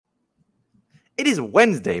It is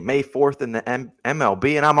Wednesday, May 4th in the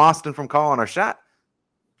MLB, and I'm Austin from Calling Our Shot.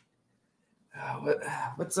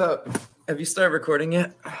 What's up? Have you started recording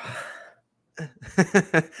yet?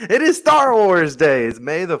 It is Star Wars Day. It's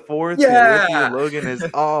May the 4th. Yeah. Here with you. Logan is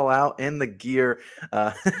all out in the gear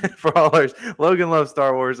for all ours. Logan loves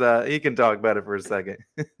Star Wars. He can talk about it for a second.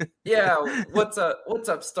 Yeah. What's up? What's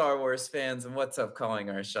up, Star Wars fans, and what's up, Calling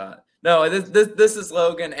Our Shot? No, this is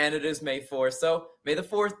Logan, and it is May 4th. So May the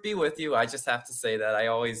 4th be with you. I just have to say that I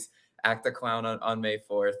always act a clown on May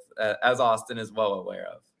 4th, as Austin is well aware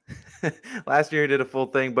of. Last year he did a full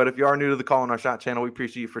thing, but if you are new to the Calling Our Shot channel, we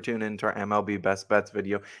appreciate you for tuning into our MLB Best Bets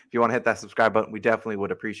video. If you want to hit that subscribe button, we definitely would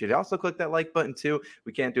appreciate it. Also click that like button too.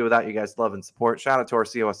 We can't do without you guys' love and support. Shout out to our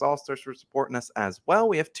COS All-Stars for supporting us as well.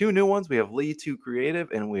 We have two new ones. We have Lee 2 Creative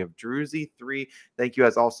and we have Druzy 3. Thank you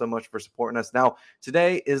guys all so much for supporting us. Now,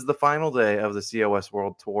 today is the final day of the COS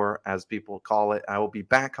World Tour, as people call it. I will be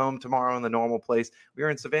back home tomorrow in the normal place. We are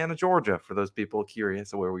in Savannah, Georgia, for those people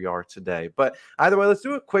curious of where we are today. But either way, let's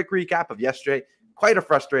do a quick recap of yesterday. Quite a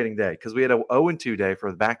frustrating day because we had a 0-2 day for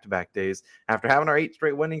the back-to-back days. After having our 8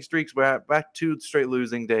 straight winning streaks, we're back 2 straight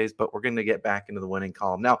losing days, but we're going to get back into the winning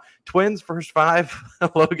column. Now, Twins first 5.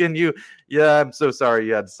 Logan, I'm so sorry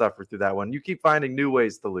you had to suffer through that one. You keep finding new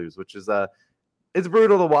ways to lose, which is it's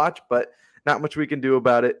brutal to watch, but not much we can do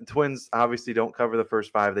about it. Twins obviously don't cover the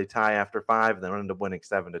first 5. They tie after 5, and then end up winning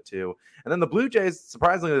 7-2. And then the Blue Jays,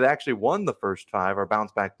 surprisingly, they actually won the first 5, our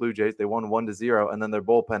bounce back Blue Jays. They won 1-0, and then their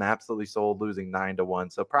bullpen absolutely sold, losing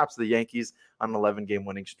 9-1. So props to the Yankees on an 11-game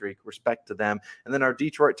winning streak. Respect to them. And then our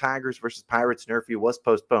Detroit Tigers versus Pirates Nerfy was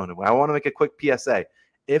postponed. And I want to make a quick PSA.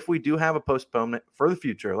 If we do have a postponement for the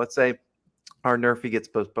future, let's say our Nerfy gets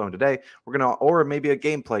postponed today, or maybe a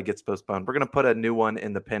gameplay gets postponed, we're going to put a new one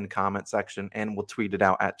in the pinned comment section, and we'll tweet it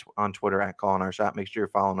out on Twitter at Calling Our Shot. Make sure you're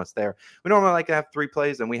following us there. We normally like to have 3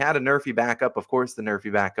 plays, and we had a Nerfy backup. Of course, the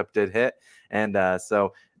Nerfy backup did hit, and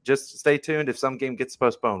so just stay tuned. If some game gets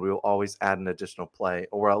postponed, we will always add an additional play,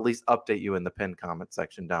 or at least update you in the pinned comment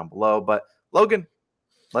section down below. But Logan,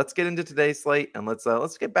 let's get into today's slate, and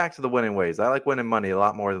let's get back to the winning ways. I like winning money a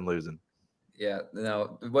lot more than losing. Yeah,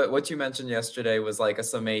 no, what you mentioned yesterday was like a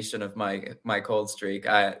summation of my cold streak.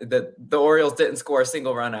 The Orioles didn't score a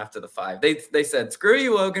single run after the 5. They said, "Screw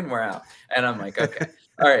you, Logan, we're out." And I'm like, okay,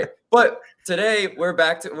 all right. But today we're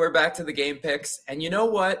back to the game picks. And you know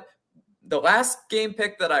what? The last game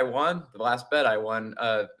pick that I won, the last bet I won,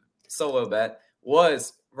 solo bet,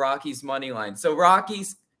 was Rockies money line. So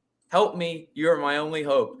Rockies, help me. You're my only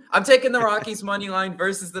hope. I'm taking the Rockies money line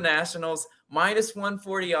versus the Nationals. Minus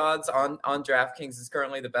 140 odds on DraftKings is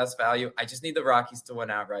currently the best value. I just need the Rockies to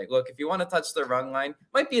win outright. Look, if you want to touch the run line,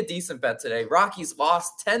 might be a decent bet today. Rockies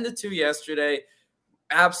lost 10-2 yesterday.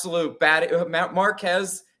 Absolute bad.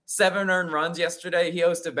 Marquez, 7 earned runs yesterday. He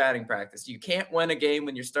hosted batting practice. You can't win a game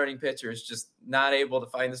when your starting pitcher is just not able to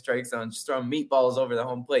find the strike zone, just throwing meatballs over the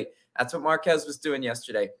home plate. That's what Marquez was doing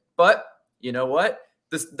yesterday. But you know what?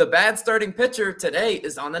 The bad starting pitcher today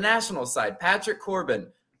is on the Nationals side, Patrick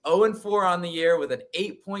Corbin. 0-4 on the year with an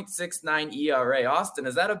 8.69 ERA. Austin,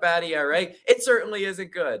 is that a bad ERA? It certainly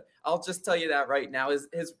isn't good. I'll just tell you that right now.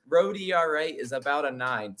 His road ERA is about a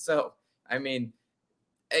 9. So, I mean,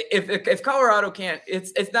 if Colorado can't,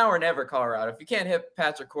 it's now or never, Colorado. If you can't hit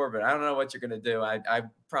Patrick Corbin, I don't know what you're going to do. I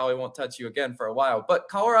probably won't touch you again for a while. But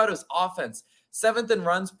Colorado's offense, 7th in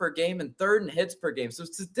runs per game and 3rd in hits per game. So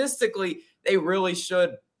statistically, they really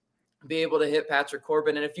should be able to hit Patrick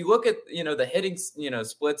Corbin. And if you look at, the hitting,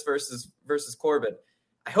 splits versus Corbin,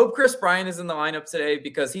 I hope Chris Bryant is in the lineup today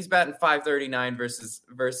because he's batting .539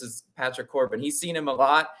 versus Patrick Corbin. He's seen him a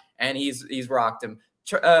lot and he's rocked him.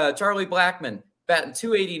 Charlie Blackmon batting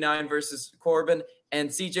 .289 versus Corbin, and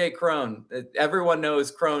CJ Cron. Everyone knows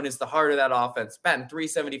Cron is the heart of that offense, batting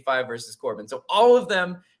 .375 versus Corbin. So all of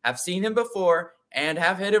them have seen him before and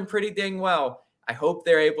have hit him pretty dang well. I hope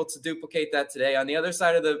they're able to duplicate that today. On the other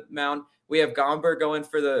side of the mound, we have Gomber going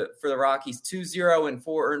for the Rockies, 2-0 and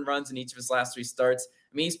 4 earned runs in each of his last 3 starts.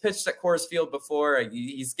 I mean, he's pitched at Coors Field before.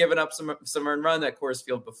 He's given up some earned run at Coors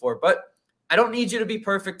Field before. But I don't need you to be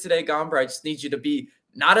perfect today, Gomber. I just need you to be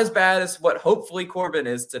not as bad as what hopefully Corbin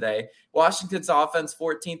is today. Washington's offense,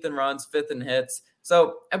 14th in runs, 5th in hits.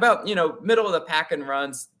 So about, middle of the pack in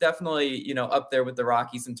runs, definitely, up there with the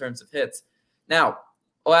Rockies in terms of hits. Now,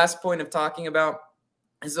 last point of talking about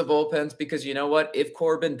is the bullpens, because you know what? If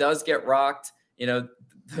Corbin does get rocked,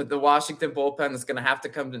 the Washington bullpen is going to have to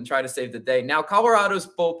come and try to save the day. Now, Colorado's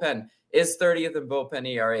bullpen is 30th in bullpen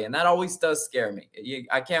ERA, and that always does scare me.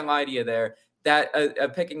 I can't lie to you there.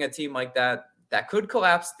 That picking a team like that that could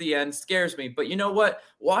collapse at the end. Scares me. But you know what?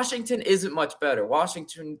 Washington isn't much better.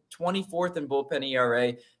 Washington 24th in bullpen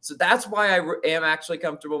ERA. So that's why I am actually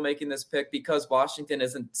comfortable making this pick, because Washington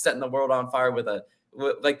isn't setting the world on fire with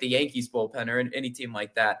like the Yankees bullpen or any team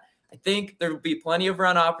like that. I think there will be plenty of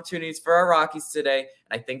run opportunities for our Rockies today.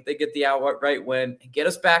 And I think they get the outright win and get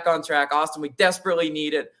us back on track. Austin, we desperately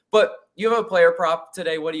need it. But you have a player prop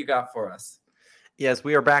today. What do you got for us? Yes,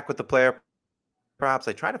 we are back with the player props.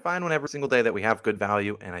 I try to find one every single day that we have good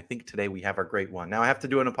value, and I think today we have our great one. Now I have to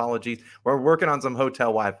do an apology. We're working on some hotel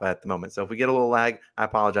Wi-Fi at the moment, so if we get a little lag, I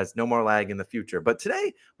apologize. No more lag in the future. But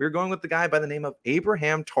today we're going with the guy by the name of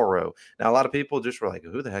Abraham Toro. Now a lot of people just were like,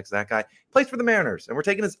 "Who the heck's that guy?" He plays for the Mariners, and we're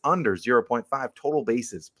taking his under 0.5 total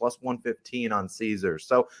bases plus 115 on Caesar.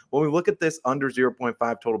 So when we look at this under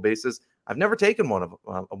 0.5 total bases, I've never taken one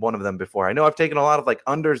of them before. I know I've taken a lot of like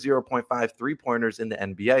under 0.5 3-pointers in the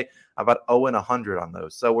NBA. About 0 and 100 on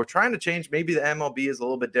those. So we're trying to change. Maybe the MLB is a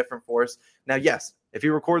little bit different for us. Now, yes, if he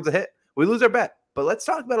records a hit, we lose our bet. But let's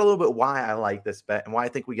talk about a little bit why I like this bet and why I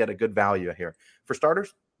think we get a good value here. For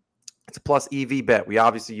starters, it's a plus EV bet. We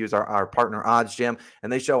obviously use our partner OddsJam,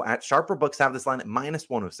 and they show at Sharper Books have this line at minus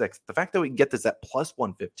 106. The fact that we can get this at plus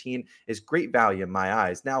 115 is great value in my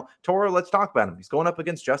eyes. Now, Toro, let's talk about him. He's going up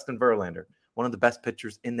against Justin Verlander, one of the best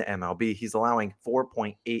pitchers in the MLB. He's allowing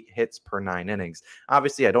 4.8 hits per 9 innings.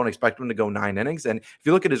 Obviously, I don't expect him to go 9 innings. And if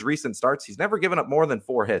you look at his recent starts, he's never given up more than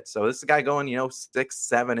 4 hits. So this is a guy going, 6,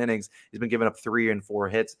 7 innings. He's been giving up 3 and 4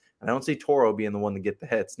 hits. And I don't see Toro being the one to get the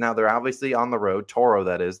hits. Now, they're obviously on the road. Toro,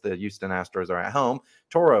 that is, the Houston Astros are at home.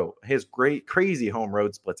 Toro, his great, crazy home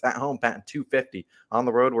road splits. At home, batting .250. On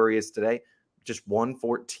the road where he is today, just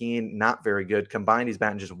 114, not very good. Combined, he's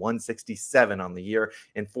batting just 167 on the year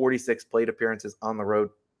in 46 plate appearances on the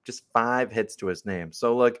road, just 5 hits to his name.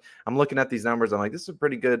 So look, I'm looking at these numbers. I'm like, this is a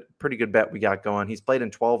pretty good bet we got going. He's played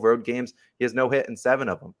in 12 road games. He has no hit in 7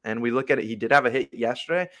 of them. And we look at it, he did have a hit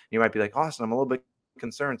yesterday. You might be like, Austin, I'm a little bit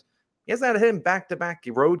concerned. He hasn't had a hit in back-to-back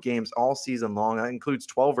road games all season long. That includes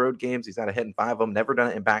 12 road games. He's had a hit in 5 of them, never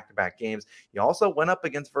done it in back-to-back games. He also went up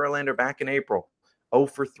against Verlander back in April. 0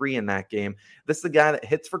 for 3 in that game. This is a guy that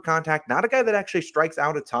hits for contact, not a guy that actually strikes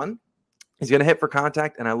out a ton. He's going to hit for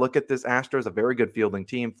contact, and I look at this Astros, a very good fielding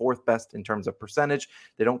team, 4th best in terms of percentage.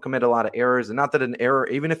 They don't commit a lot of errors, and not that an error,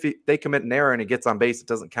 even if they commit an error and it gets on base, it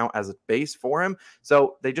doesn't count as a base for him.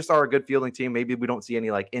 So they just are a good fielding team. Maybe we don't see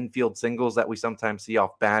any like infield singles that we sometimes see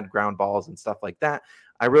off bad ground balls and stuff like that.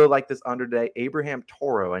 I really like this under today. Abraham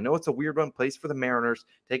Toro. I know it's a weird one. Plays for the Mariners.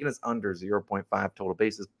 Taking us under 0.5 total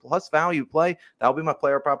bases plus value play. That'll be my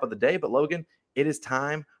player prop of the day. But Logan, it is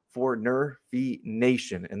time for Nerfy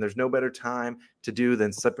Nation. And there's no better time to do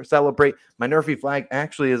than celebrate. My Nerfy flag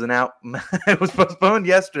actually isn't out. It was postponed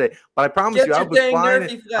yesterday. But I promise you, I'll be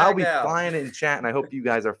flying it in chat. And I hope you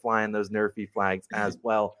guys are flying those Nerfy flags as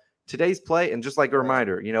well. Today's play, and just like a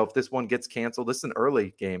reminder, if this one gets canceled, this is an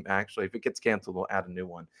early game, actually. If it gets canceled, we'll add a new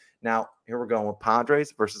one. Now, here we're going with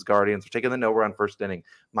Padres versus Guardians. We're taking the no run first inning,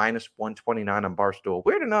 minus 129 on Barstool.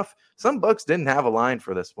 Weird enough, some books didn't have a line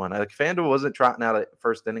for this one. Like FanDuel wasn't trotting out a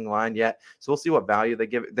first inning line yet, so we'll see what value they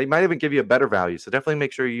give. They might even give you a better value, so definitely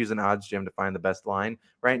make sure you use an OddsJam to find the best line.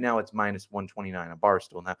 Right now, it's minus 129 on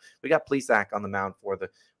Barstool. Now, we got Plesac on the mound for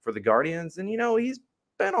the Guardians, and, he's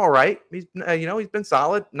been all right. He's been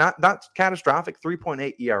solid, not catastrophic.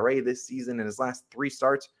 3.8 ERA this season in his last 3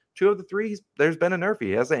 starts. 2 of the 3, there's been a Nerfy.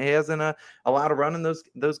 He hasn't allowed a run in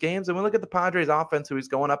those games. And we look at the Padres offense, who he's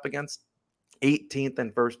going up against 18th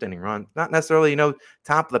and first inning run. Not necessarily,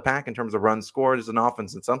 top of the pack in terms of runs scored as an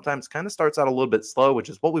offense, and sometimes kind of starts out a little bit slow, which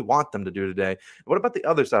is what we want them to do today. What about the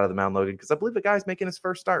other side of the mound, Logan? Because I believe the guy's making his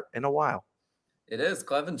first start in a while. It is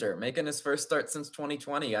Clevenger making his first start since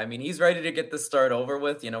 2020. I mean, he's ready to get the start over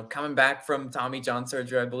with, coming back from Tommy John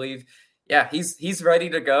surgery, I believe. Yeah, he's ready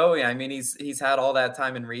to go. I mean, he's had all that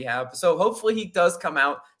time in rehab. So hopefully he does come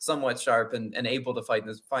out somewhat sharp and able to find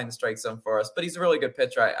the strike zone for us. But he's a really good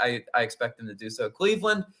pitcher. I expect him to do so.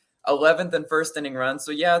 Cleveland, 11th and first inning run.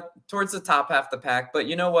 So yeah, towards the top half of the pack. But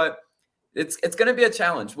you know what? It's going to be a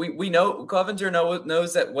challenge. We know Clevenger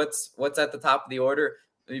knows that what's at the top of the order.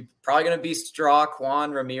 Probably going to be Straw,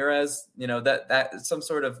 Kwan, Ramirez, that some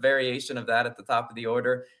sort of variation of that at the top of the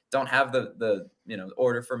order. Don't have the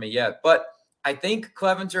order for me yet, but I think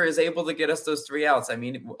Clevenger is able to get us those 3 outs. I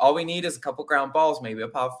mean, all we need is a couple ground balls, maybe a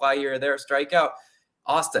pop fly here or there, strikeout.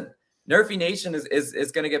 Austin, Nerfy Nation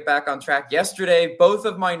is going to get back on track. Yesterday, both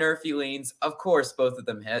of my Nerfy leans, of course, both of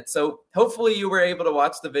them hit. So hopefully you were able to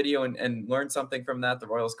watch the video and learn something from that. The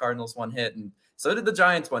Royals Cardinals one hit, and so did the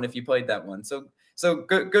Giants one if you played that one. So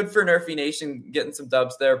good for Nerfy Nation getting some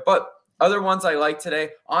dubs there. But Other ones I like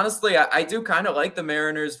today, honestly, I do kind of like the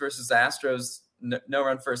Mariners versus Astros no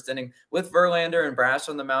run first inning with Verlander and Brash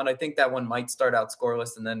on the mound. I think that one might start out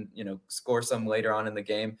scoreless and then, score some later on in the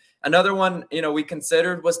game. Another one, we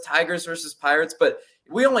considered was Tigers versus Pirates, but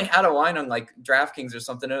we only had a line on like DraftKings or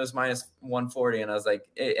something. It was minus 140. And I was like,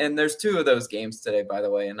 and there's 2 of those games today, by the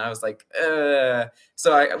way. And I was like,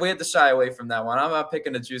 so we had to shy away from that one. I'm not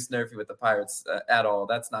picking a juice nerfy with the Pirates at all.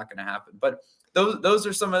 That's not going to happen. But those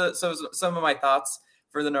are some of my thoughts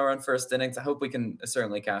for the no-run first innings. I hope we can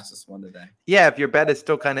certainly catch this one today. Yeah, if your bet is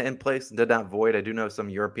still kind of in place and did not void, I do know some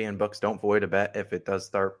European books don't void a bet if it does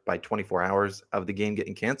start by 24 hours of the game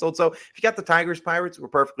getting canceled. So if you got the Tigers Pirates, we're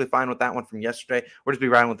perfectly fine with that one from yesterday. We're just be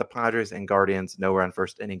riding with the Padres and Guardians no-run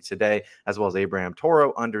first inning today, as well as Abraham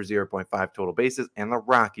Toro under 0.5 total bases and the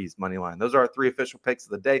Rockies money line. Those are our 3 official picks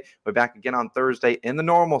of the day. We'll be back again on Thursday in the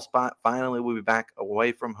normal spot. Finally, we'll be back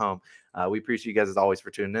away from home. We appreciate you guys as always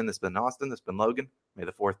for tuning in. This has been Austin. This has been Logan. May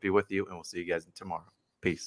the 4th be with you, and we'll see you guys tomorrow.